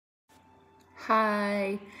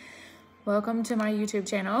Hi, welcome to my YouTube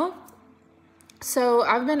channel. So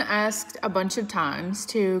I've been asked a bunch of times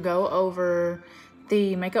to go over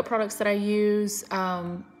the makeup products that I use.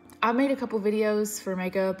 I made a couple videos for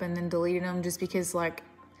makeup and then deleted them just because like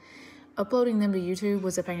uploading them to YouTube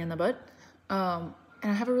was a pain in the butt. And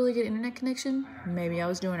I have a really good internet connection. Maybe I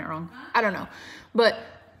was doing it wrong. I don't know. But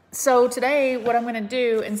so today what I'm gonna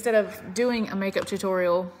do, instead of doing a makeup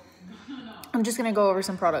tutorial, I'm just gonna go over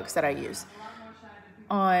some products that I use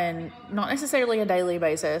on not necessarily a daily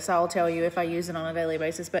basis. I'll tell you if I use it on a daily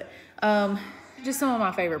basis, but just some of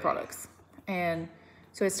my favorite products. And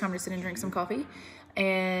so it's time to sit and drink some coffee.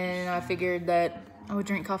 And I figured that I would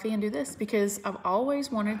drink coffee and do this because I've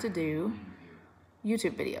always wanted to do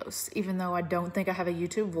YouTube videos, even though I don't think I have a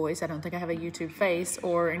YouTube voice. I don't think I have a YouTube face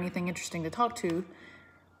or anything interesting to talk to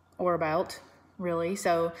or about, really.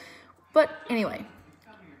 So, but anyway,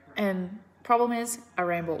 and problem is I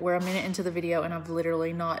ramble. We're a minute into the video and I've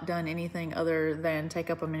literally not done anything other than take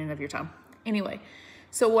up a minute of your time. Anyway,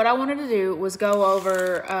 so what I wanted to do was go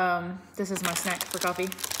over, this is my snack for coffee.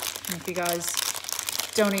 And if you guys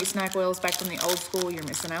don't eat snack wheels back from the old school, you're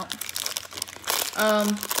missing out.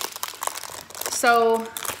 So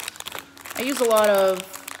I use a lot of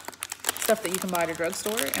stuff that you can buy at a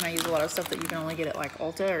drugstore, and I use a lot of stuff that you can only get at like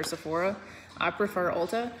Ulta or Sephora. I prefer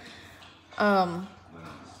Ulta.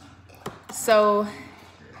 So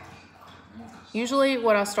usually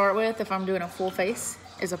what I start with if I'm doing a full face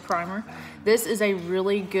is a primer. This is a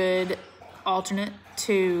really good alternate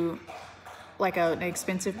to like an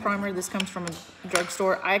expensive primer. This comes from a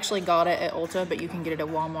drugstore. I actually got it at Ulta, but you can get it at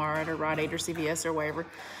Walmart or Rite Aid or CVS or wherever.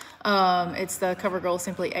 It's the CoverGirl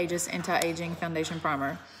Simply Ageless Anti-Aging Foundation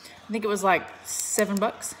Primer. I think it was like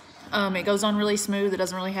 $7. It goes on really smooth. It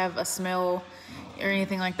doesn't really have a smell or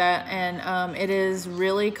anything like that, and it is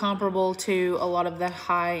really comparable to a lot of the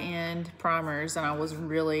high-end primers, and I was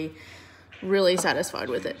really satisfied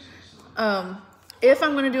with it. If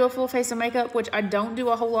I'm going to do a full face of makeup, which I don't do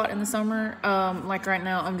a whole lot in the summer, like right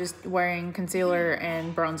now I'm just wearing concealer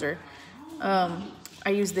and bronzer. I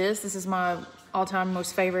use this is my all-time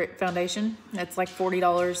most favorite foundation. It's like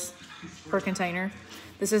 $40 per container.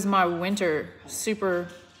 This is my winter super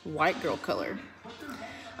white girl color,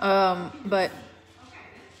 but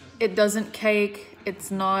it doesn't cake.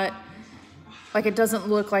 It's not like, it doesn't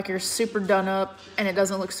look like you're super done up, and it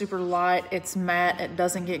doesn't look super light. It's matte. It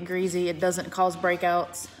doesn't get greasy. It doesn't cause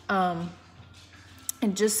breakouts.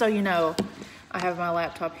 And just so you know, I have my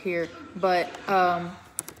laptop here, but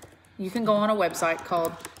you can go on a website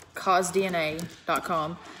called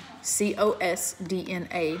cosdna.com,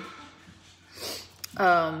 COSDNA.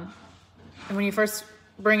 And when you first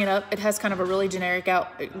bring it up, it has kind of a really generic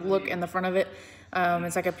look in the front of it.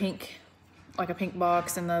 It's like a pink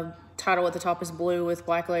box, and the title at the top is blue with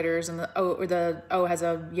black letters, and the O has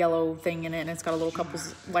a yellow thing in it, and it's got a little couple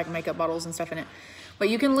like makeup bottles and stuff in it. But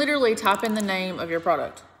you can literally type in the name of your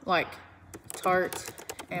product, like Tarte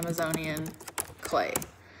Amazonian Clay.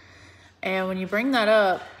 And when you bring that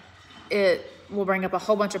up, it will bring up a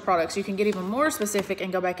whole bunch of products. You can get even more specific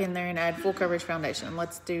and go back in there and add full coverage foundation.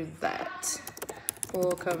 Let's do that.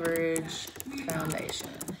 Full coverage foundation.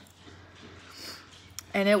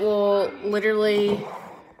 And it will literally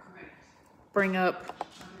bring up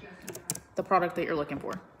the product that you're looking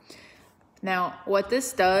for. Now, what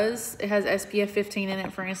this does, it has SPF 15 in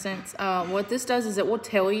it, for instance. What this does is it will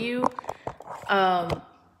tell you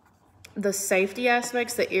the safety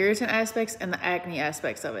aspects, the irritant aspects, and the acne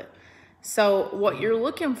aspects of it. So what you're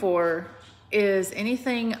looking for is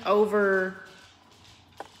anything over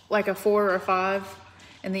like a 4 or a 5,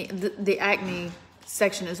 and the acne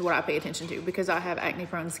section is what I pay attention to because I have acne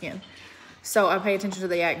prone skin. So I pay attention to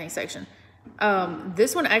the acne section.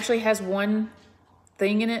 This one actually has one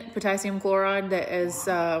thing in it, potassium chloride, that is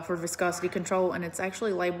for viscosity control, and it's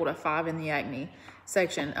actually labeled a 5 in the acne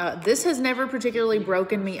section. This has never particularly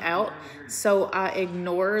broken me out, so I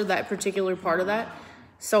ignore that particular part of that.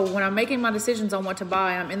 So when I'm making my decisions on what to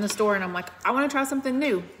buy, I'm in the store and I'm like, I want to try something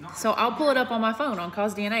new. So I'll pull it up on my phone on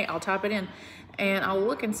CosDNA. I'll type it in and I'll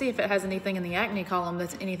look and see if it has anything in the acne column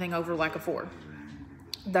that's anything over like a 4.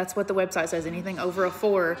 That's what the website says. Anything over a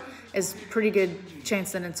 4 is pretty good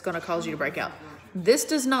chance that it's going to cause you to break out. This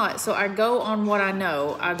does not. So I go on what I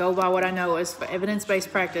know. I go by what I know as for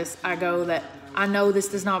evidence-based practice. I go that I know this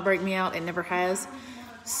does not break me out. It never has.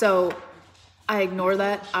 So I ignore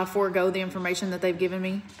that. I forego the information that they've given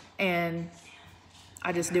me, and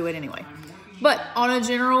I just do it anyway. But on a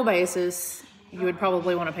general basis, you would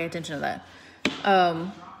probably want to pay attention to that.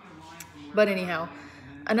 But anyhow,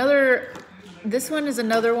 this one is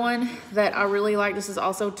another one that I really like. This is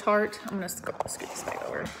also Tarte. I'm going to scoot this back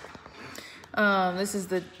over. This is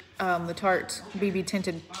the Tarte BB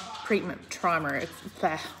Tinted Treatment Primer. It's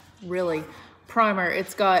really primer.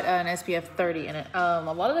 It's got an SPF 30 in it. A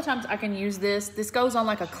lot of the times I can use this. This goes on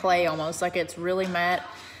like a clay almost, like it's really matte.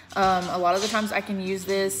 A lot of the times I can use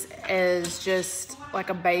this as just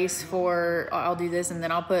like a base for, I'll do this and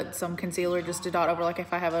then I'll put some concealer just to dot over, like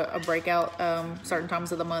if I have a breakout certain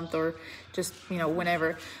times of the month, or just, you know,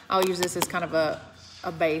 whenever. I'll use this as kind of a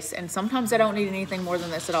base, and sometimes I don't need anything more than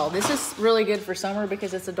this at all. This is really good for summer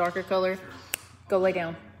because it's a darker color. Go lay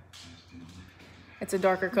down. It's a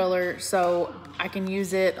darker color, so I can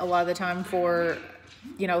use it a lot of the time for,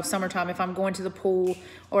 you know, summertime. If I'm going to the pool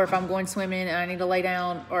or if I'm going swimming and I need to lay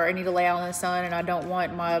down, or I need to lay out in the sun and I don't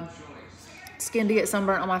want my skin to get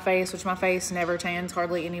sunburnt on my face, which my face never tans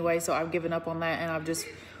hardly anyway, so I've given up on that, and I've just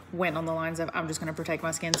went on the lines of I'm just going to protect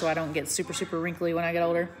my skin so I don't get super, super wrinkly when I get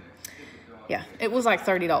older. Yeah, it was like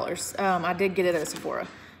 $30. I did get it at Sephora.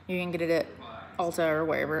 You can get it at Ulta or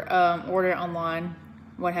wherever. Order it online,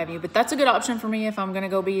 what have you. But that's a good option for me if I'm going to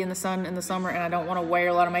go be in the sun in the summer and I don't want to wear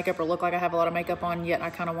a lot of makeup or look like I have a lot of makeup on, yet I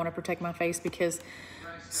kind of want to protect my face because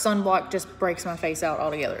sunblock just breaks my face out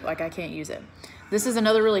altogether. Like, I can't use it. This is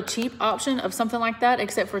another really cheap option of something like that,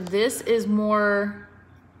 except for this is more,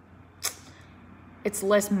 it's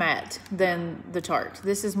less matte than the Tarte.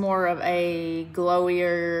 This is more of a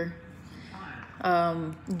glowier,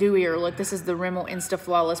 dewier look. This is the Rimmel Insta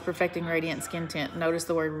Flawless Perfecting Radiant Skin Tint. Notice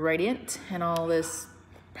the word radiant and all this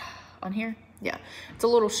on here. Yeah, it's a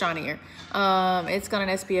little shinier. It's got an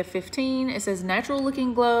SPF 15. It says natural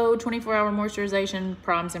looking glow, 24-hour moisturization,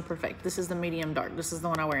 primes and perfect. This is the medium dark. This is the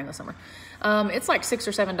one I wear in the summer. It's like $6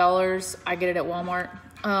 or $7. I get it at Walmart.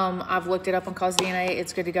 I've looked it up on CosDNA.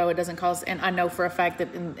 It's good to go. It doesn't cause, and I know for a fact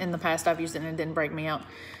that in the past I've used it and it didn't break me out.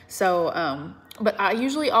 So, but I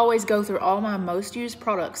usually always go through all my most used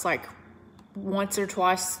products like once or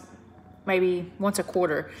twice, maybe once a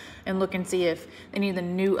quarter, and look and see if any of the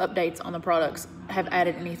new updates on the products have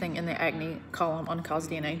added anything in the acne column on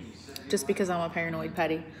CosDNA, just because I'm a paranoid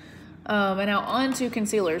patty. And now on to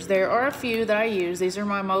concealers. There are a few that I use. These are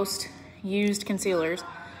my most used concealers.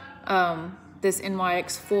 This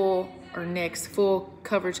NYX full, or NYX full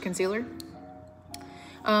coverage concealer.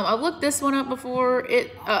 I've looked this one up before.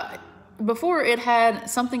 Before it had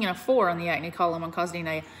something in a 4 on the acne column on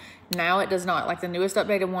CosDNA. Now it does not. Like, the newest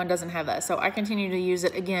updated one doesn't have that. So I continue to use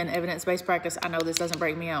it. Again, evidence-based practice. I know this doesn't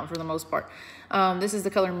break me out for the most part. This is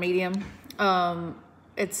the color medium.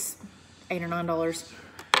 It's $8 or $9.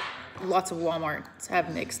 Lots of Walmarts have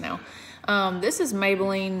NYX now. This is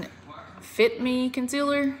Maybelline Fit Me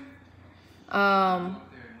concealer.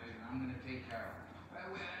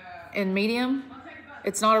 In medium.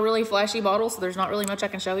 It's not a really flashy bottle, so there's not really much I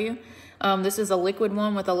can show you. This is a liquid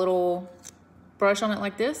one with a little brush on it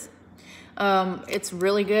like this. It's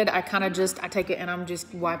really good. I kind of I take it and I'm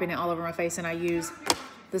just wiping it all over my face, and I use,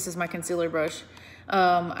 this is my concealer brush.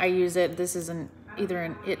 I use it, this is either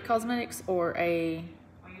an IT Cosmetics or an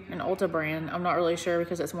Ulta brand. I'm not really sure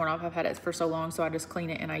because it's worn off. I've had it for so long, so I just clean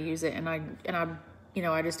it and I use it, and I you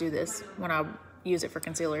know, I just do this when I use it for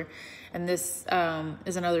concealer. And this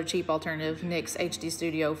is another cheap alternative, NYX HD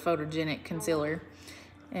Studio Photogenic Concealer.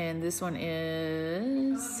 And this one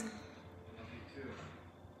is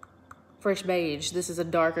Fresh Beige. This is a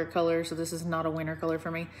darker color, so this is not a winter color for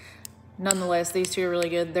me. Nonetheless, these two are really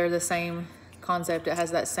good. They're the same concept. It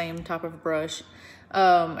has that same type of brush.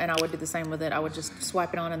 And I would do the same with it. I would just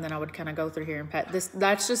swipe it on, and then I would kind of go through here and pat this.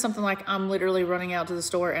 That's just something like I'm literally running out to the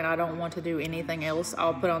store and I don't want to do anything else.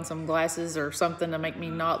 I'll put on some glasses or something to make me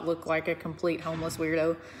not look like a complete homeless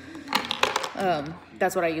weirdo.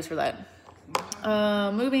 That's what I use for that.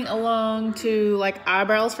 Moving along to like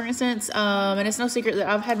eyebrows, for instance. And it's no secret that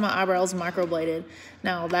I've had my eyebrows microbladed.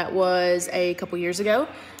 Now, that was a couple years ago.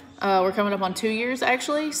 We're coming up on 2 years,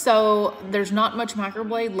 actually, so there's not much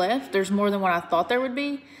microblade left. There's more than what I thought there would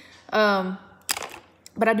be, but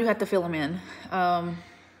I do have to fill them in.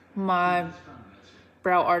 My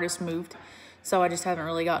brow artist moved, so I just haven't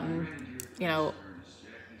really gotten, you know,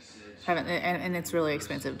 and it's really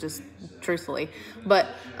expensive, just truthfully. But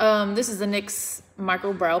this is the NYX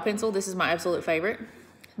Micro Brow Pencil. This is my absolute favorite.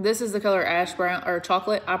 This is the color ash brown, or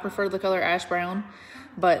chocolate. I prefer the color ash brown,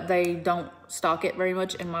 but they don't stock it very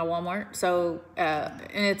much in my Walmart. So, and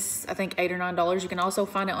it's, I think, $8 or $9. You can also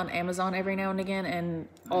find it on Amazon every now and again, and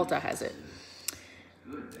Ulta has it.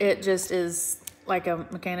 It just is like a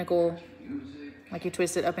mechanical, like you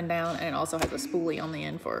twist it up and down, and it also has a spoolie on the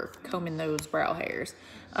end for combing those brow hairs.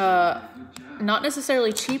 Not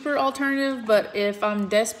necessarily cheaper alternative, but if I'm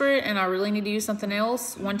desperate and I really need to use something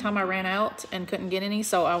else, one time I ran out and couldn't get any,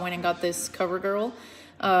 so I went and got this CoverGirl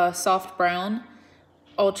Soft Brown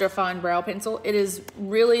ultra fine brow pencil. It is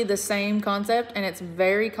really the same concept and it's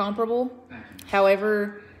very comparable.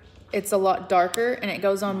 However, it's a lot darker and it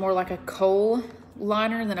goes on more like a kohl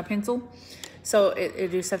liner than a pencil. So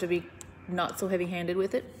it just have to be not so heavy handed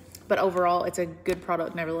with it. But overall, it's a good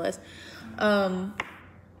product nevertheless. For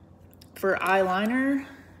eyeliner,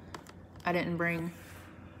 I didn't bring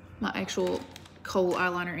my actual kohl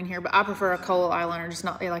eyeliner in here, but I prefer a kohl eyeliner, just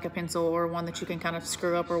not like a pencil or one that you can kind of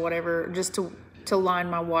screw up or whatever, just to line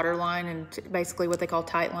my waterline and basically what they call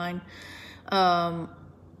tight line.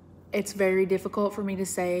 It's very difficult for me to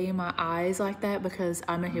say my eyes like that because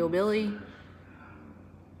I'm a hillbilly.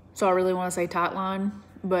 So I really want to say tight line,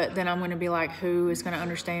 but then I'm going to be like, who is going to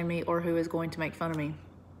understand me or who is going to make fun of me?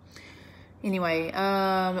 Anyway,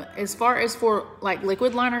 as far as for like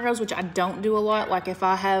liquid liner goes, which I don't do a lot, like if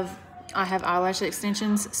I have eyelash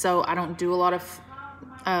extensions, so I don't do a lot of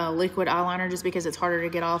liquid eyeliner just because it's harder to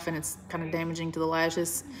get off and it's kind of damaging to the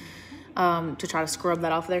lashes to try to scrub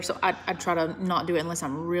that off there. So I try to not do it unless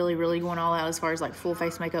I'm really, really going all out as far as like full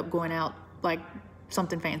face makeup, going out like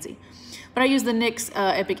something fancy. But I use the NYX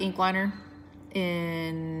Epic Ink Liner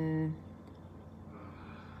in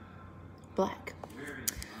black.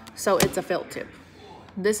 So it's a felt tip.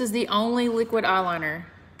 This is the only liquid eyeliner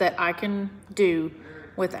that I can do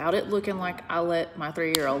without it looking like I let my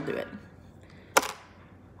 3-year-old do it.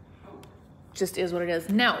 Just is what it is.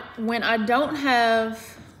 Now, when I don't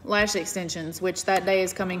have lash extensions, which that day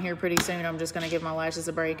is coming here pretty soon, I'm just gonna give my lashes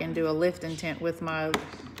a break and do a lift and tint with my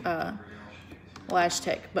Lash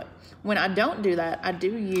Tech. But when I don't do that, I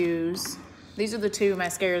do use, these are the two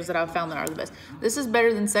mascaras that I've found that are the best. This is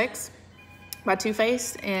Better Than Sex by Too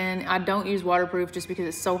Faced, and I don't use waterproof just because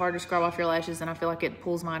it's so hard to scrub off your lashes and I feel like it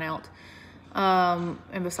pulls mine out.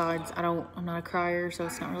 And besides, I'm not a crier, so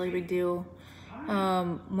it's not really a big deal.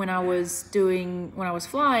 When I was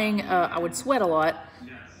flying, I would sweat a lot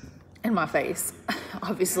in my face,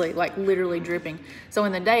 obviously, like literally dripping. So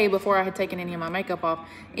in the day before I had taken any of my makeup off,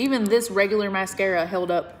 even this regular mascara held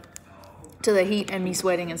up to the heat and me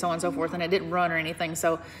sweating and so on and so forth, and it didn't run or anything.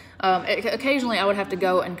 So occasionally I would have to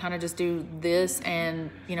go and kind of just do this and,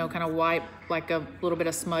 you know, kind of wipe like a little bit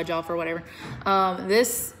of smudge off or whatever.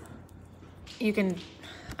 This, you can,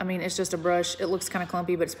 I mean, it's just a brush. It looks kind of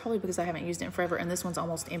clumpy, but it's probably because I haven't used it in forever, and this one's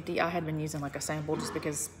almost empty. I had been using like a sample just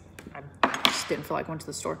because I just didn't feel like going to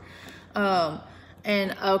the store.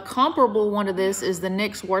 And a comparable one to this is the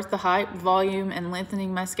NYX Worth the Hype Volume and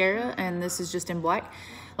Lengthening Mascara, and this is just in black.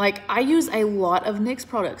 Like, I use a lot of NYX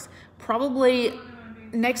products. Probably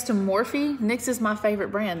next to Morphe, NYX is my favorite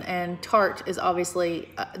brand, and Tarte is obviously,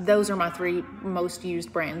 those are my 3 most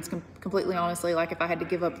used brands, completely honestly. Like, if I had to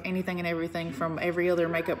give up anything and everything from every other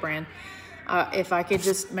makeup brand, if I could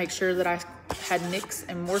just make sure that I had NYX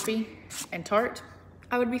and Morphe and Tarte,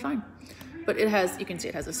 I would be fine. But it has, you can see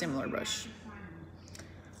it has a similar brush.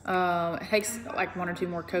 It takes like 1 or 2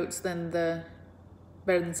 more coats than the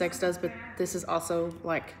Better Than Sex does, but this is also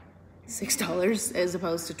like $6 as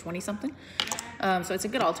opposed to 20 something. So it's a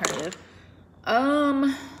good alternative.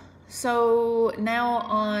 So now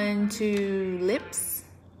on to lips.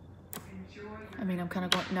 I mean, I'm kind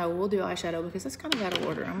of going, no, we'll do eyeshadow because that's kind of out of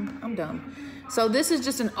order. I'm dumb. So this is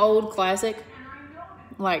just an old classic.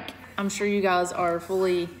 Like, I'm sure you guys are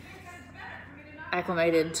fully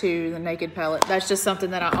acclimated to the Naked palette. That's just something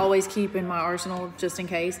that I always keep in my arsenal just in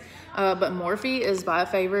case. But Morphe is by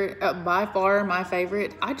far my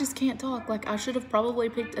favorite. I just can't talk. Like, I should have probably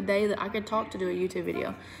picked a day that I could talk to do a YouTube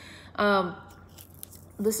video.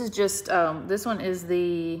 This is just, this one is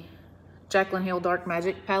the Jaclyn Hill Dark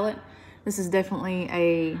Magic palette. This is definitely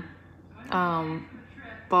a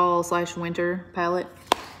fall/winter palette.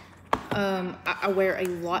 I wear a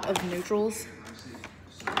lot of neutrals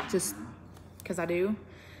just because I do.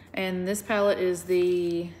 And this palette is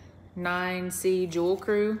the 9C Jewel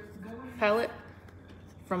Crew palette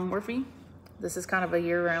from Morphe. This is kind of a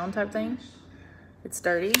year-round type thing. It's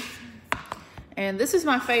sturdy. And this is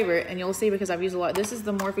my favorite, and you'll see because I've used a lot. This is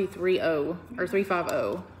the Morphe 3.0 or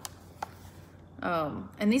 3.50.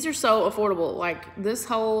 And these are so affordable. Like, this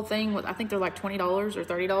whole thing, I think they're like $20 or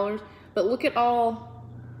 $30. But look at all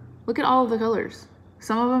of the colors.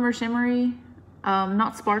 Some of them are shimmery,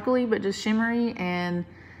 not sparkly, but just shimmery, and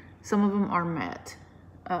some of them are matte.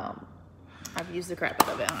 I've used the crap out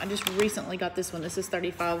of it. I just recently got this one. This is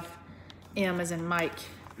 35M as in Mike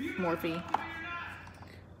Morphe.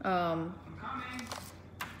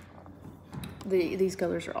 These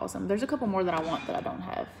colors are awesome. There's a couple more that I want that I don't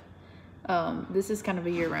have. This is kind of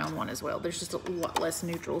a year-round one as well. There's just a lot less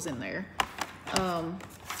neutrals in there.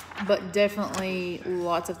 But definitely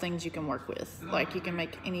lots of things you can work with. Like, you can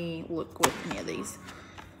make any look with any of these.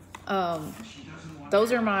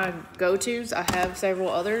 Those are my go-tos. I have several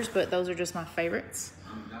others, but those are just my favorites.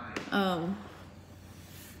 Now,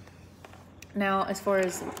 as far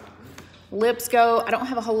as lips go, I don't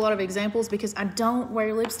have a whole lot of examples because I don't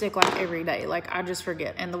wear lipstick like every day. Like, I just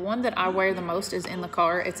forget. And the one that I wear the most is in the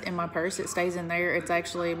car. It's in my purse. It stays in there. It's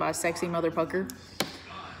actually by Sexy Mother Pucker.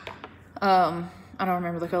 I don't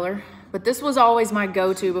remember the color, but this was always my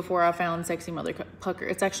go-to before I found Sexy Mother Pucker.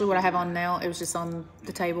 It's actually what I have on now. It was just on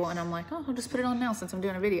the table, and I'm like, oh, I'll just put it on now since I'm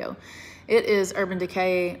doing a video. It is Urban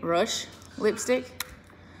Decay Rush lipstick.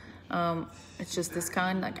 It's just this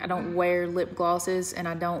kind. Like, I don't wear lip glosses, and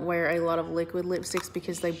I don't wear a lot of liquid lipsticks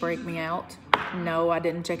because they break me out. No, I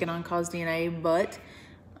didn't check it on CosDNA, but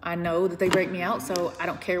I know that they break me out, so I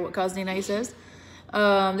don't care what CosDNA says.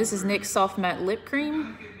 This is NYX Soft Matte Lip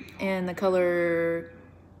Cream in the color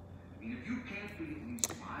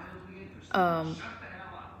I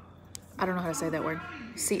don't know how to say that word.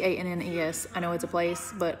 C-A-N-N-E-S. I know it's a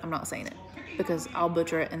place, but I'm not saying it because I'll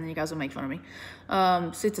butcher it and then you guys will make fun of me.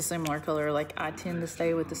 So it's a similar color. Like, I tend to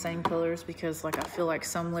stay with the same colors because, like, I feel like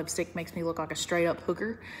some lipstick makes me look like a straight up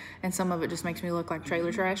hooker and some of it just makes me look like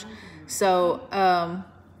trailer trash. So,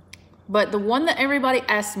 but the one that everybody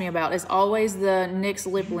asks me about is always the NYX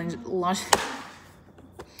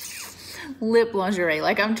lip lingerie.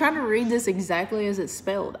 Like, I'm trying to read this exactly as it's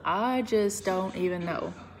spelled. I just don't even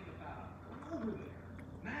know.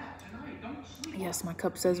 Yes, my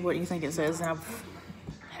cup says what you think it says, and I've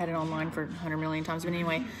had it online for 100 million times. But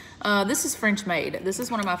anyway, this is French made. This is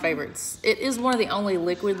one of my favorites. It is one of the only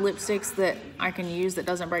liquid lipsticks that I can use that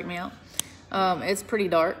doesn't break me out. It's pretty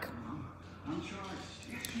dark.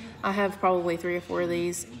 I have probably 3 or 4 of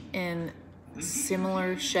these in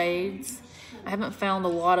similar shades. I haven't found a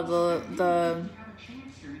lot of the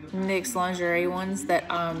NYX lingerie ones that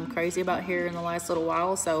I'm crazy about here in the last little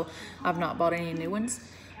while, so I've not bought any new ones.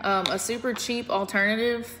 A super cheap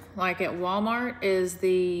alternative, like at Walmart, is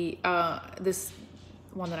the this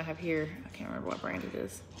one that I have here. I can't remember what brand it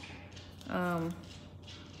is.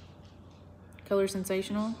 Color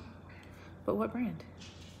Sensational, but what brand?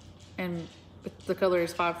 And the color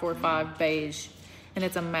is 545 beige, and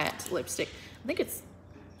it's a matte lipstick. I think it's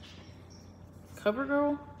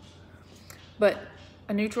CoverGirl, but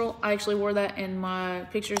a neutral. I actually wore that in my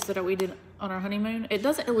pictures that we did on our honeymoon. It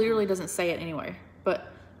literally doesn't say it anywhere, but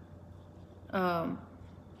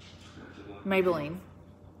Maybelline.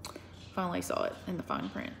 Finally saw it in the fine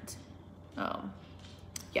print.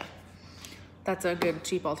 Yeah, that's a good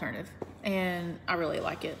cheap alternative, and I really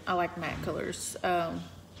like it. I like matte colors,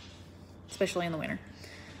 especially in the winter.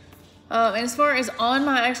 And as far as on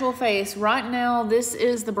my actual face, right now, this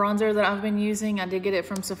is the bronzer that I've been using. I did get it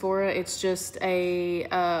from Sephora. It's just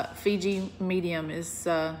a Fiji medium, is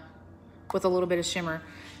with a little bit of shimmer.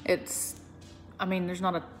 I mean, there's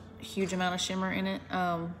not a huge amount of shimmer in it,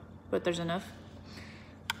 but there's enough.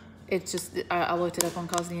 It's just, I looked it up on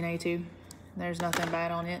CosDNA too. There's nothing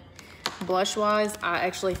bad on it. Blush wise, I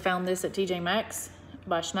actually found this at TJ Maxx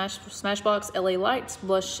by Smashbox LA Lights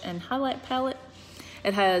Blush and Highlight Palette.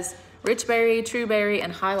 It has Rich Berry, True Berry,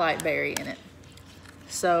 and Highlight Berry in it.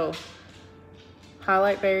 So,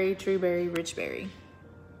 Highlight Berry, True Berry, Rich Berry.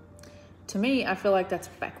 To me, I feel like that's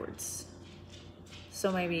backwards.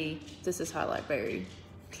 So maybe this is Highlight Berry,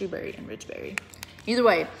 True Berry, and Rich Berry. Either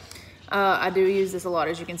way, I do use this a lot,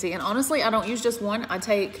 as you can see. And honestly, I don't use just one.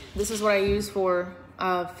 This is what I use for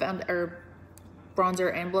bronzer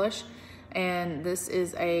and blush. And this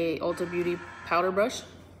is a Ulta Beauty powder brush.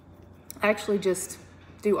 I actually just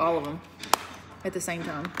do all of them at the same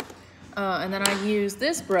time. And then I use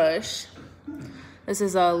this brush. This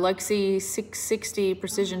is a Luxie 660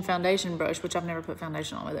 Precision Foundation brush, which I've never put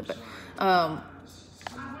foundation on with it, but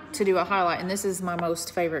to do a highlight. And this is my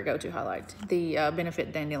most favorite go-to highlight, the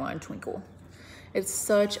Benefit Dandelion Twinkle. It's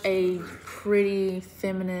such a pretty,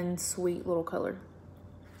 feminine, sweet little color.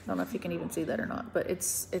 I don't know if you can even see that or not, but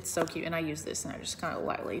it's so cute. And I use this and I just kind of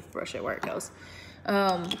lightly brush it where it goes.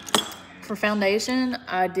 For foundation,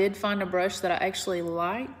 I did find a brush that I actually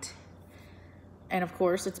liked. And of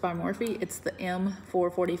course, it's by Morphe. It's the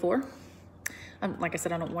M444. Like I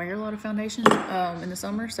said, I don't wear a lot of foundation in the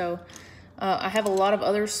summer, so I have a lot of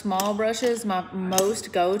other small brushes. My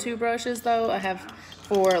most go-to brushes, though, I have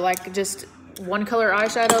for like just one color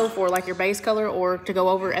eyeshadow for like your base color or to go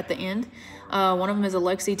over at the end. One of them is a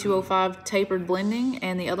Luxie 205 Tapered Blending,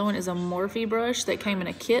 and the other one is a Morphe brush that came in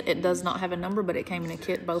a kit. It does not have a number, but it came in a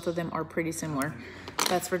kit. Both of them are pretty similar.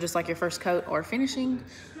 That's for just like your first coat or finishing.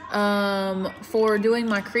 For doing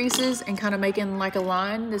my creases and kind of making like a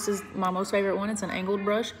line, this is my most favorite one. It's an angled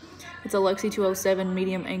brush. It's a Luxie 207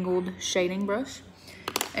 medium angled shading brush.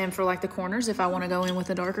 And for like the corners, if I want to go in with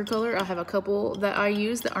a darker color, I have a couple that I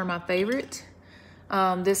use that are my favorite.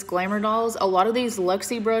 This Glamour Dolls, a lot of these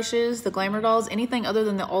Luxie brushes, the Glamour Dolls, anything other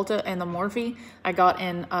than the Ulta and the Morphe, I got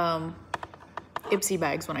in Ipsy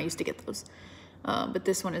bags when I used to get those. But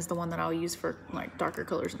this one is the one that I'll use for like darker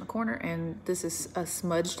colors in the corner. And this is a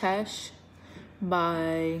Smudge Tash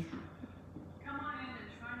by,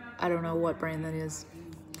 I don't know what brand that is,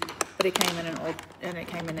 but it came in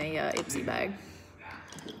a Ipsy bag.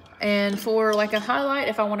 And for like a highlight,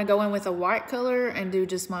 if I want to go in with a white color and do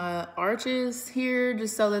just my arches here,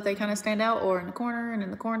 just so that they kind of stand out, or in the corner and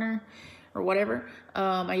in the corner or whatever,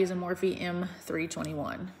 I use a Morphe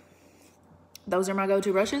M321. Those are my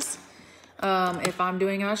go-to brushes. If I'm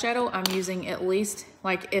doing eyeshadow, I'm using at least,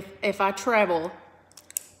 like if I travel,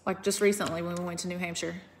 like just recently when we went to New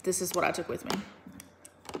Hampshire, this is what I took with me.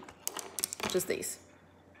 Just these.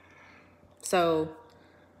 So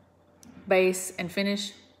base and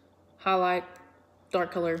finish, highlight,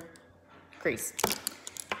 dark color, crease.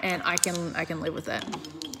 And I can live with that.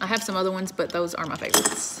 I have some other ones, but those are my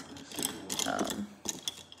favorites.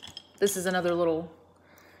 This is another little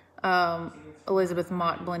Elizabeth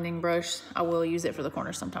Mott blending brush. I will use it for the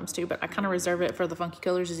corners sometimes too, but I kind of reserve it for the funky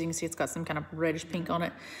colors. As you can see, it's got some kind of reddish pink on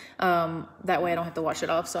it. That way I don't have to wash it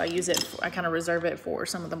off. So I use it, I kind of reserve it for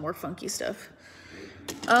some of the more funky stuff.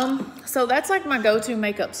 So that's like my go-to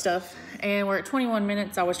makeup stuff. And we're at 21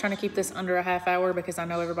 minutes. I was trying to keep this under a half hour because I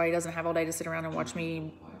know everybody doesn't have all day to sit around and watch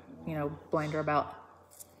me, you know, blunder about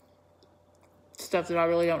stuff that I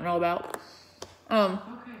really don't know about.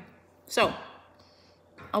 So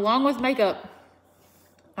along with makeup,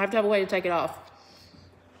 I have to have a way to take it off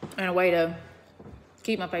and a way to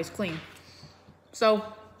keep my face clean. So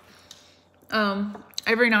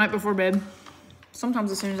every night before bed,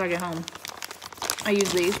 sometimes as soon as I get home, I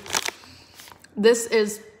use these.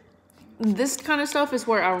 This kind of stuff is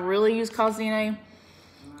where I really use Cause DNA,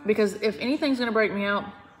 because if anything's gonna break me out,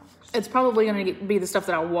 it's probably gonna be the stuff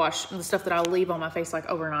that I wash and the stuff that I leave on my face like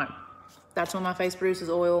overnight. That's when my face produces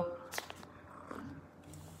oil.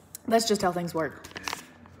 That's just how things work.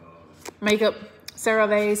 Makeup,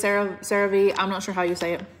 CeraVe, I'm not sure how you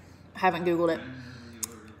say it. I haven't Googled it.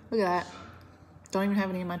 Look at that. Don't even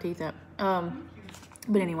have any in my teeth yet.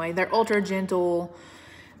 But anyway, they're ultra gentle.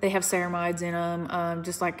 They have ceramides in them,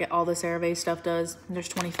 just like all the CeraVe stuff does. There's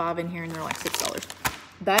 25 in here and they're like $6.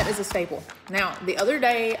 That is a staple. Now, the other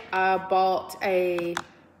day I bought a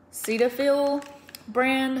Cetaphil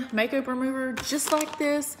brand makeup remover just like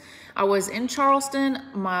this. I was in Charleston.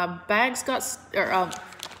 My bags got,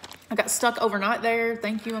 I got stuck overnight there.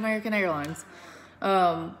 Thank you, American Airlines.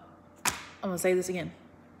 I'm gonna say this again.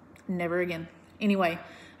 Never again. Anyway,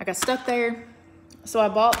 I got stuck there. So I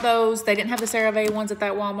bought those. They didn't have the CeraVe ones at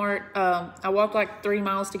that Walmart. I walked like 3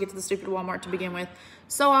 miles to get to the stupid Walmart to begin with.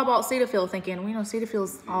 So I bought Cetaphil thinking, well, you know,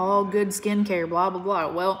 Cetaphil's all good skincare, blah, blah,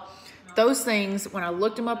 blah. Well, those things, when I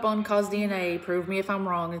looked them up on Cause DNA, prove me if I'm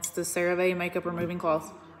wrong, it's the CeraVe makeup removing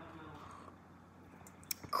cloth.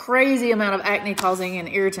 Crazy amount of acne causing and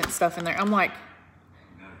irritant stuff in there. I'm like,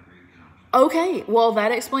 okay, well,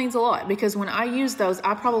 that explains a lot, because when I used those,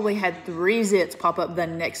 I probably had 3 zits pop up the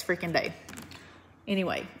next freaking day.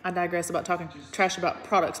 Anyway, I digress about talking trash about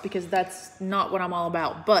products because that's not what I'm all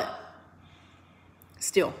about, but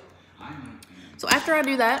still. So after I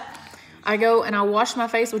do that, I go and I wash my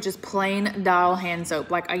face with just plain Dial hand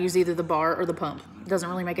soap. Like I use either the bar or the pump. It doesn't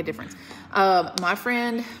really make a difference. My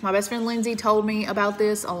best friend Lindsay told me about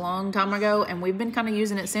this a long time ago, and we've been kind of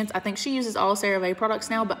using it since. I think she uses all CeraVe products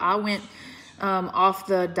now, but I went off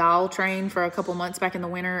the Dial train for a couple months back in the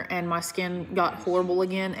winter, and my skin got horrible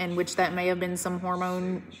again, and which that may have been some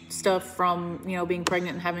hormone stuff from, you know, being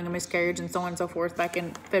pregnant and having a miscarriage and so on and so forth back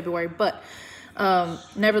in February. But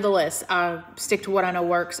nevertheless, I stick to what I know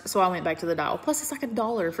works, so I went back to the Dial. Plus it's like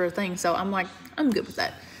 $1 for a thing, so I'm like, I'm good with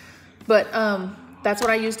that. But that's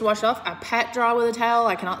what I use to wash it off. I pat dry with a towel.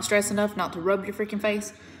 I cannot stress enough not to rub your freaking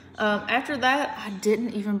face. After that, I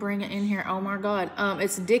didn't even bring it in here. Oh my God.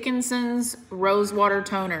 It's Dickinson's Rose Water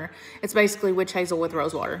Toner. It's basically witch hazel with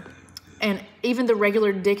rose water. And even the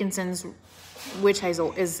regular Dickinson's witch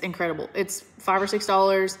hazel is incredible. It's $5 or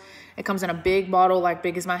 $6. It comes in a big bottle, like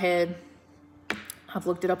big as my head. I've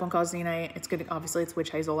looked it up on Cause DNA. It's good. Obviously it's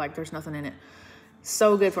witch hazel. Like there's nothing in it.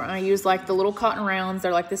 So good for it. I use like the little cotton rounds.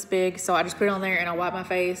 They're like this big. So I just put it on there and I wipe my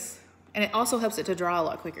face. And it also helps it to dry a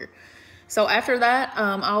lot quicker. So after that,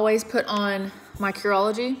 I always put on my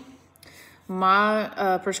Curology.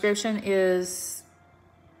 My prescription is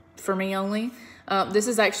for me only. This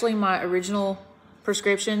is actually my original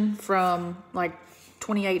prescription from like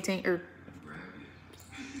 2018 or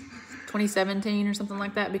 2017 or something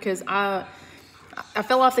like that, because I I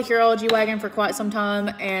fell off the Curology wagon for quite some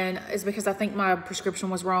time, and it's because I think my prescription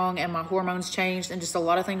was wrong and my hormones changed and just a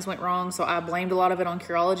lot of things went wrong. So I blamed a lot of it on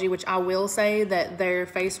Curology, which I will say that their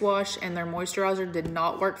face wash and their moisturizer did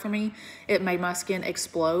not work for me. It made my skin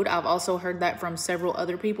explode. I've also heard that from several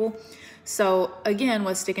other people. So again,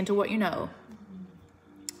 let's stick into what you know.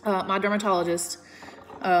 My dermatologist,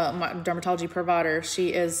 my dermatology provider,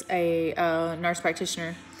 she is a nurse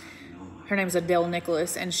practitioner. Her name is Adele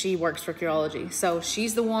Nicholas, and she works for Curology. So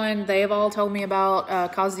she's the one, they have all told me about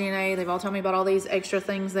CosDNA. They've all told me about all these extra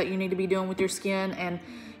things that you need to be doing with your skin. And,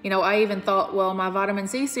 you know, I even thought, well, my vitamin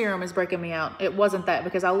C serum is breaking me out. It wasn't that,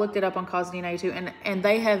 because I looked it up on CosDNA too, and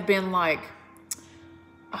they have been like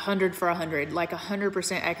 100 for 100, like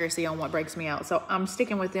 100% accuracy on what breaks me out. So I'm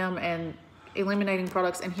sticking with them and eliminating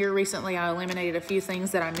products. And here recently, I eliminated a few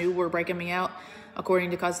things that I knew were breaking me out.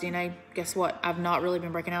 According to CosDNA, guess what? I've not really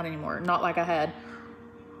been breaking out anymore. Not like I had.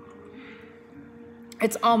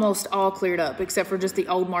 It's almost all cleared up, except for just the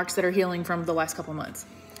old marks that are healing from the last couple months.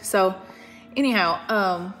 So,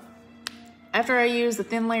 anyhow, after I use the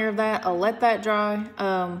thin layer of that, I'll let that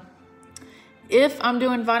dry. If I'm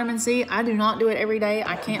doing vitamin C, I do not do it every day.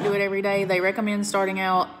 I can't do it every day. They recommend starting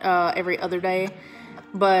out every other day.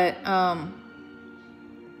 But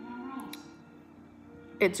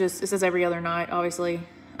it says every other night, obviously.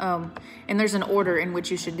 And there's an order in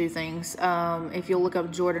which you should do things. If you'll look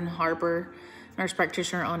up Jordan Harper, nurse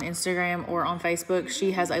practitioner, on Instagram or on Facebook,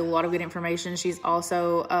 she has a lot of good information. She's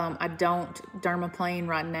also, I don't dermaplane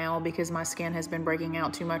right now because my skin has been breaking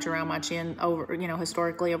out too much around my chin over, you know,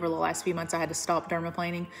 historically over the last few months. I had to stop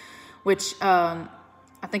dermaplaning, which,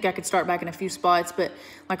 I think I could start back in a few spots, but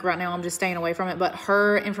like right now I'm just staying away from it. But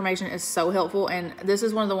her information is so helpful. And this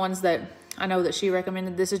is one of the ones that I know that she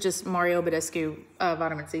recommended. This is just Mario Badescu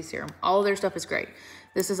vitamin C serum. All of their stuff is great.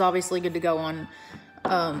 This is obviously good to go on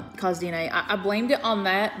CosDNA. I blamed it on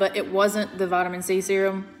that, but it wasn't the vitamin C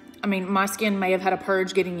serum. I mean, my skin may have had a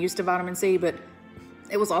purge getting used to vitamin C, but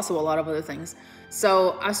it was also a lot of other things.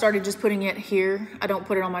 So I started just putting it here. I don't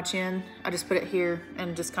put it on my chin. I just put it here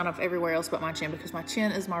and just kind of everywhere else but my chin, because my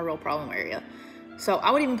chin is my real problem area. So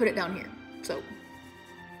I would even put it down here. So,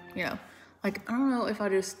 you know, like, I don't know if I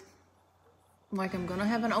just, like, I'm gonna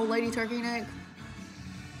have an old lady turkey neck.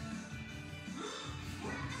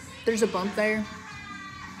 There's a bump there.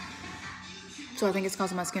 So I think it's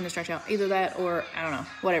causing my skin to stretch out. Either that or, I don't know,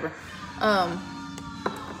 whatever.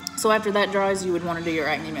 So after that dries, you would want to do your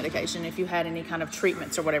acne medication. If you had any kind of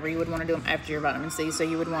treatments or whatever, you would want to do them after your vitamin C. So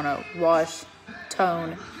you would want to wash,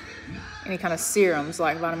 tone, any kind of serums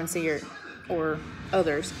like vitamin C or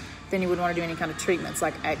others. Then you would want to do any kind of treatments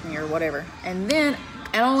like acne or whatever. And then,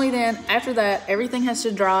 and only then, after that, everything has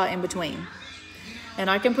to dry in between.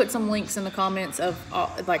 And I can put some links in the comments of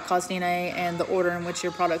like CosDNA and the order in which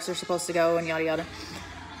your products are supposed to go and yada yada.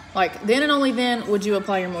 Like, then and only then would you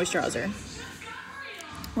apply your moisturizer.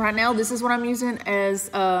 Right now, this is what I'm using as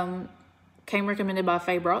came recommended by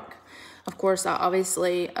Faye Brock. Of course, I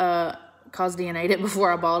obviously CosDNA'd it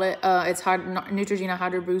before I bought it. It's Neutrogena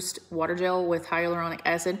Hydro Boost Water Gel with hyaluronic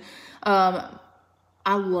acid.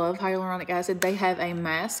 I love hyaluronic acid. They have a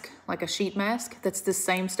mask, like a sheet mask, that's the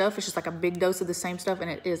same stuff. It's just like a big dose of the same stuff, and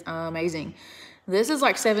it is amazing. This is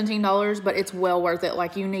like $17, but it's well worth it.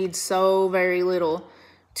 Like, you need so very little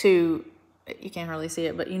to, you can't hardly see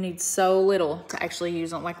it, but you need so little to actually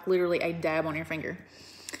use on, like, literally a dab on your finger.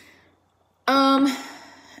 And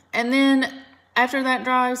then after that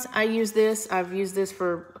dries, I use this. I've used this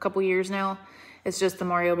for a couple years now. It's just the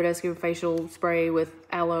Mario Badescu facial spray with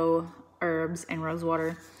aloe, herbs, and rose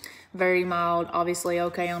water. Very mild, obviously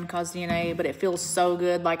okay on CosDNA, but it feels so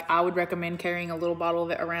good. Like, I would recommend carrying a little bottle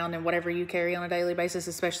of it around in whatever you carry on a daily basis,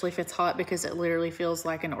 especially if it's hot, because it literally feels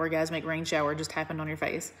like an orgasmic rain shower just happened on your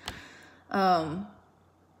face.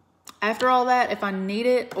 After all that, if I need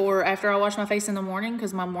it, or after I wash my face in the morning,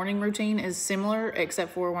 because my morning routine is similar,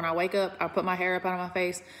 except for when I wake up, I put my hair up out of my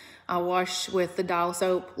face, I wash with the Dial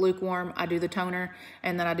soap, lukewarm, I do the toner,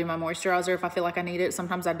 and then I do my moisturizer if I feel like I need it.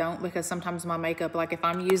 Sometimes I don't, because sometimes my makeup, like if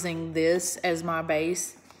I'm using this as my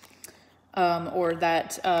base, or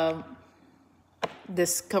that,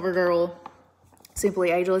 this CoverGirl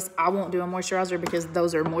Simply Ageless, I won't do a moisturizer because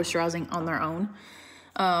those are moisturizing on their own.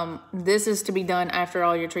 This is to be done after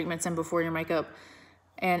all your treatments and before your makeup,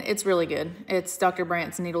 and it's really good. It's Dr.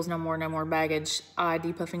 Brandt's Needles No More Baggage Eye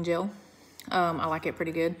Depuffing Gel. I like it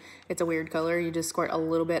pretty good. It's a weird color. You just squirt a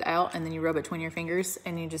little bit out, and then you rub it between your fingers,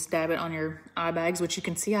 and you just dab it on your eye bags, which you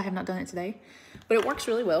can see I have not done it today, but it works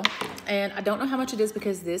really well. And I don't know how much it is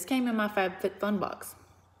because this came in my FabFitFun box.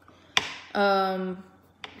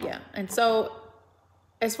 Yeah, and so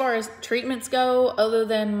as far as treatments go, other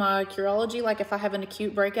than my Curology, like if I have an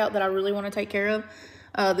acute breakout that I really want to take care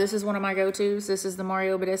of, this is one of my go-tos. This is the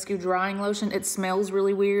Mario Badescu drying lotion. It smells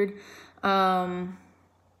really weird.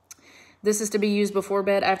 This is to be used before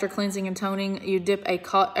bed after cleansing and toning. You dip a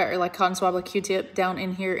cotton swab, like Q-tip, down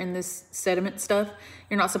in here in this sediment stuff.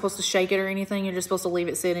 You're not supposed to shake it or anything. You're just supposed to leave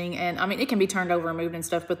it sitting. And I mean, it can be turned over and moved and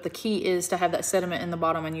stuff, but the key is to have that sediment in the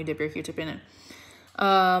bottom and you dip your Q-tip in it.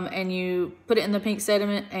 And you put it in the pink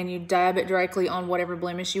sediment and you dab it directly on whatever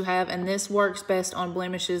blemish you have. And this works best on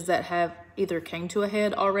blemishes that have either came to a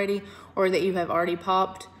head already or that you have already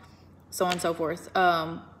popped, so on and so forth.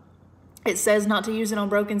 It says not to use it on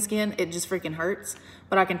broken skin. It just freaking hurts.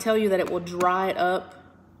 But I can tell you that it will dry it up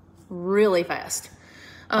really fast.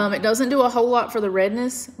 It doesn't do a whole lot for the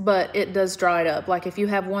redness, but it does dry it up. Like if you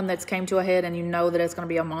have one that's came to a head and you know that it's going to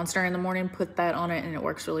be a monster in the morning, put that on it and it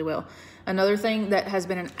works really well. Another thing that has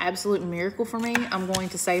been an absolute miracle for me, I'm going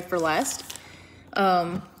to save for last.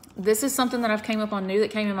 This is something that I've came up on new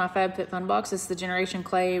that came in my FabFitFun box. It's the Generation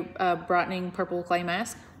Clay Brightening Purple Clay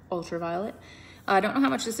Mask, Ultraviolet. I don't know how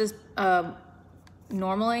much this is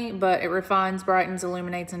normally, but it refines, brightens,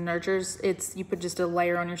 illuminates, and nurtures. You put just a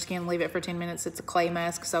layer on your skin, leave it for 10 minutes. It's a clay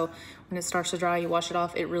mask, so when it starts to dry, you wash it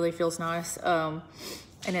off. It really feels nice, and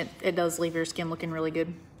it does leave your skin looking really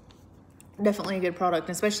good. Definitely a good product,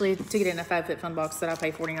 especially to get it in a FabFitFun box that I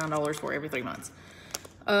pay $49 for every 3 months.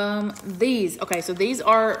 Okay, so these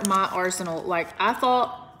are my arsenal. Like, I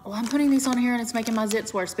thought, well, I'm putting these on here and it's making my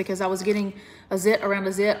zits worse because I was getting a zit around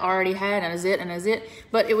a zit I already had and a zit and a zit,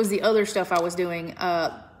 but it was the other stuff I was doing.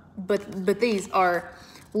 But these are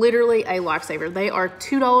literally a lifesaver. They are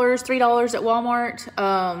 $2, $3 at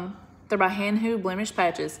Walmart. They're by Hanhu Blemish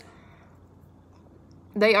Patches.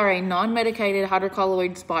 They are a non-medicated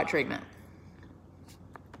hydrocolloid spot treatment.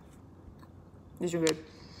 These are good.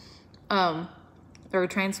 They're a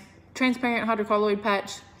transparent hydrocolloid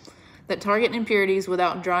patch that target impurities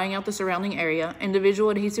without drying out the surrounding area. Individual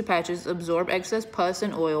adhesive patches absorb excess pus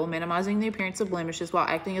and oil, minimizing the appearance of blemishes while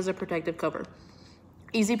acting as a protective cover.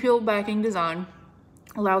 Easy peel backing design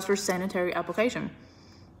allows for sanitary application.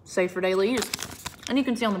 Safe for daily use. And you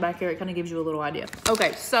can see on the back here, it kind of gives you a little idea.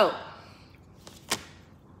 Okay, so,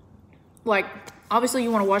 like, obviously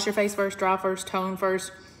you want to wash your face first, dry first, tone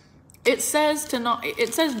first. It says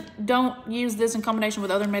don't use this in combination with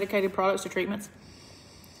other medicated products or treatments.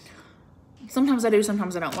 Sometimes I do,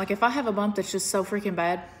 sometimes I don't. Like if I have a bump that's just so freaking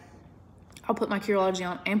bad, I'll put my Curology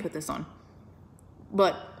on and put this on.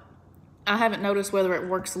 But I haven't noticed whether it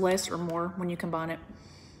works less or more when you combine it.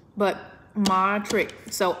 But my trick,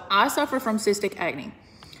 so I suffer from cystic acne.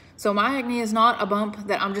 So my acne is not a bump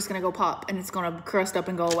that I'm just gonna go pop and it's gonna crust up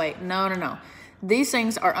and go away. No, no, no. These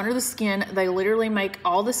things are under the skin. They literally make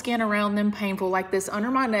all the skin around them painful. Like this under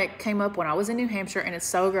my neck came up when I was in New Hampshire and it's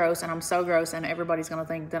so gross and I'm so gross and everybody's gonna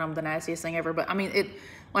think that I'm the nastiest thing ever. But I mean,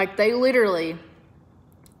 like they literally,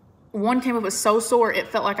 one came up, was so sore, it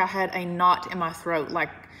felt like I had a knot in my throat. Like,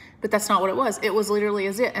 but that's not what it was. It was literally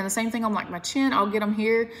a zit. And the same thing on like my chin, I'll get them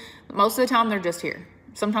here. Most of the time they're just here.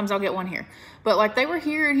 Sometimes I'll get one here. But like they were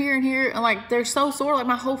here and here and here and like they're so sore, like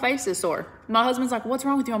my whole face is sore. My husband's like, what's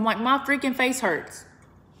wrong with you? I'm like, my freaking face hurts.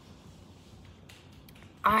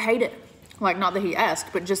 I hate it. Like, not that he asked,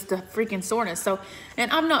 but just the freaking soreness. So,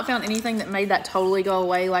 and I've not found anything that made that totally go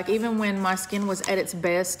away. Like even when my skin was at its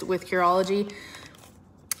best with Curology,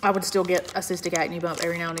 I would still get a cystic acne bump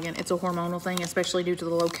every now and again. It's a hormonal thing, especially due to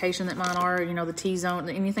the location that mine are. You know, the T-zone,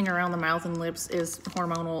 anything around the mouth and lips is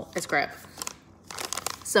hormonal as crap.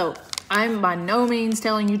 So I'm by no means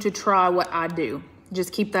telling you to try what I do.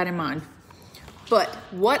 Just keep that in mind. But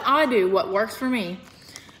what I do, what works for me,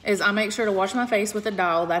 is I make sure to wash my face with a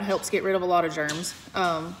Dial. That helps get rid of a lot of germs.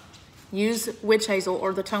 Use witch hazel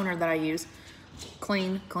or the toner that I use.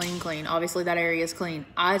 Clean, clean, clean. Obviously that area is clean.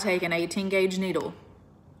 I take an 18 gauge needle.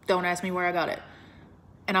 Don't ask me where I got it.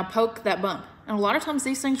 And I poke that bump. And a lot of times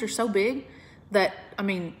these things are so big that, I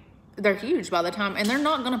mean, they're huge by the time, and they're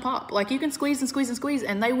not gonna pop. Like you can squeeze and squeeze and squeeze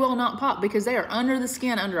and they will not pop because they are under the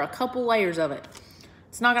skin, under a couple layers of it.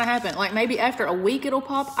 It's not gonna happen. Like maybe after a week it'll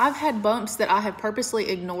pop. I've had bumps that I have purposely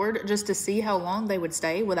ignored just to see how long they would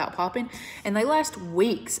stay without popping, and they last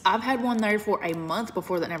weeks. I've had one there for a month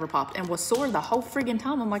before that never popped and was sore the whole friggin'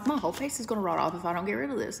 time. I'm like, my whole face is gonna rot off if I don't get rid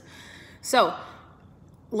of this. So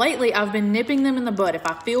lately I've been nipping them in the bud. If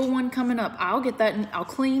I feel one coming up, I'll get that and I'll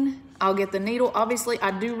clean. I'll get the needle. Obviously, I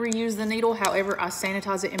do reuse the needle. However, I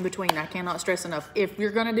sanitize it in between. I cannot stress enough. If you're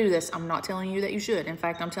going to do this, I'm not telling you that you should. In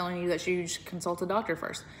fact, I'm telling you that you should consult a doctor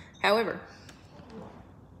first. However,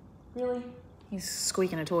 really? He's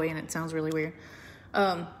squeaking a toy and it sounds really weird.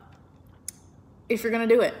 if you're gonna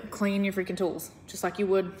do it, clean your freaking tools, just like you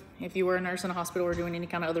would if you were a nurse in a hospital or doing any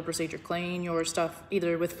kind of other procedure. Clean your stuff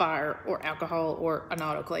either with fire or alcohol or an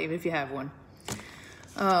autoclave if you have one.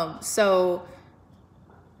 So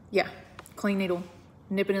yeah, clean needle,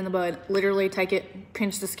 nip it in the bud, literally take it,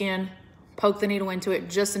 pinch the skin, poke the needle into it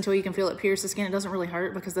just until you can feel it pierce the skin. It doesn't really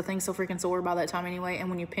hurt because the thing's so freaking sore by that time anyway. And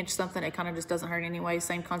when you pinch something, it kind of just doesn't hurt anyway.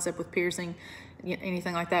 Same concept with piercing,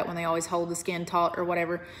 anything like that, when they always hold the skin taut or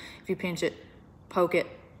whatever. If you pinch it, poke it,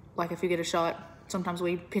 like if you get a shot. Sometimes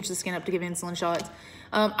we pinch the skin up to give insulin shots.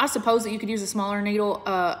 I suppose that you could use a smaller needle.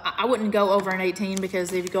 I wouldn't go over an 18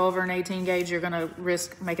 because if you go over an 18 gauge, you're gonna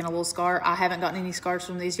risk making a little scar. I haven't gotten any scars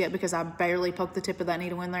from these yet because I barely poke the tip of that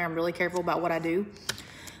needle in there. I'm really careful about what I do.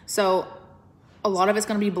 So a lot of it's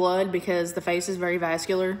gonna be blood because the face is very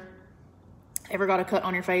vascular. Ever got a cut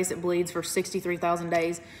on your face, it bleeds for 63,000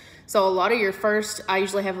 days. So a lot of your first, I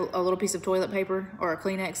usually have a little piece of toilet paper or a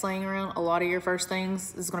Kleenex laying around. A lot of your first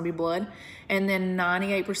things is gonna be blood. And then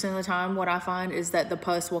 98% of the time, what I find is that the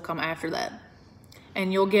pus will come after that.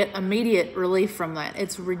 And you'll get immediate relief from that.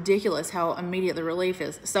 It's ridiculous how immediate the relief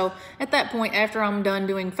is. So at that point, after I'm done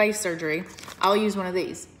doing face surgery, I'll use one of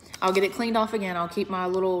these. I'll get it cleaned off again. I'll keep my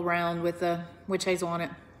little round with the witch hazel on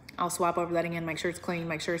it. I'll swap over that again, make sure it's clean,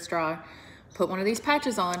 make sure it's dry. Put one of these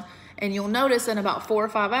patches on, and you'll notice in about 4 or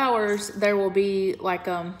 5 hours, there will be like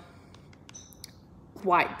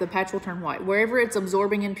white. The patch will turn white. Wherever it's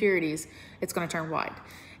absorbing impurities, it's gonna turn white.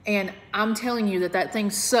 And I'm telling you that thing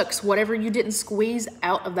sucks whatever you didn't squeeze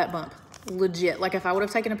out of that bump. Legit. Like if I would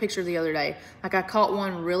have taken a picture the other day, like I caught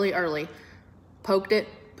one really early, poked it,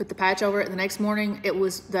 put the patch over it. The next morning, it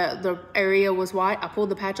was the area was white. I pulled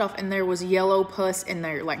the patch off and there was yellow pus in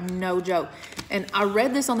there, like no joke. And I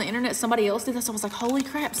read this on the internet. Somebody else did this. I was like, holy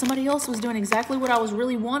crap, somebody else was doing exactly what I was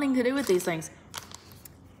really wanting to do with these things.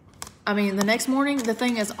 I mean, the next morning, the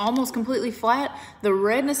thing is almost completely flat. The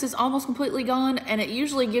redness is almost completely gone. And it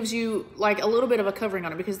usually gives you like a little bit of a covering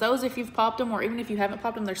on it because those, if you've popped them or even if you haven't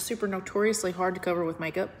popped them, they're super notoriously hard to cover with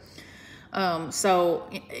makeup. So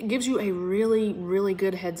it gives you a really, really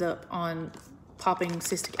good heads up on popping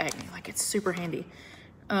cystic acne. Like it's super handy.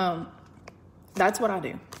 That's what I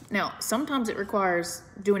do. Now, sometimes it requires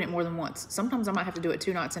doing it more than once. Sometimes I might have to do it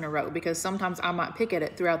 2 nights in a row because sometimes I might pick at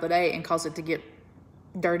it throughout the day and cause it to get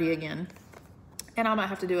dirty again. And I might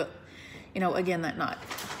have to do it, you know, again that night.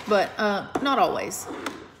 But not always.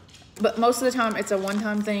 But most of the time it's a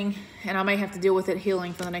one-time thing and I may have to deal with it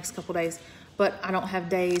healing for the next couple days. But I don't have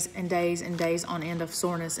days and days and days on end of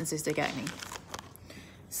soreness and cystic acne.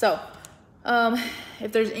 So,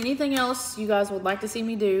 if there's anything else you guys would like to see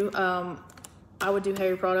me do, I would do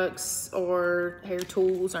hair products or hair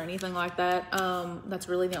tools or anything like that. That's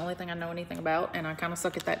really the only thing I know anything about, and I kind of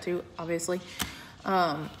suck at that too, obviously.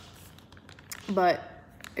 But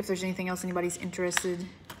if there's anything else anybody's interested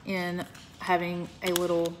in having a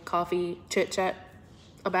little coffee chit chat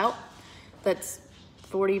about, that's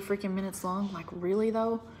 40 freaking minutes long. Like, really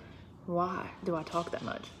though? Why do I talk that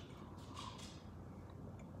much?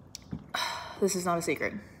 This is not a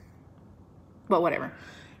secret, but whatever.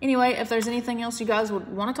 Anyway, if there's anything else you guys would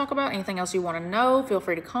want to talk about, anything else you want to know, feel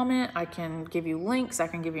free to comment. I can give you links. I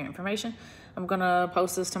can give you information. I'm going to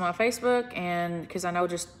post this to my Facebook, and because I know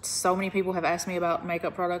just so many people have asked me about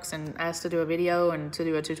makeup products and asked to do a video and to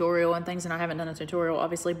do a tutorial and things, and I haven't done a tutorial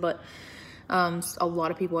obviously, but a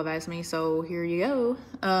lot of people have asked me, so here you go.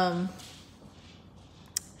 I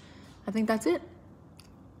think that's it.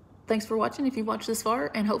 Thanks for watching if you watched this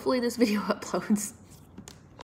far, and hopefully this video uploads.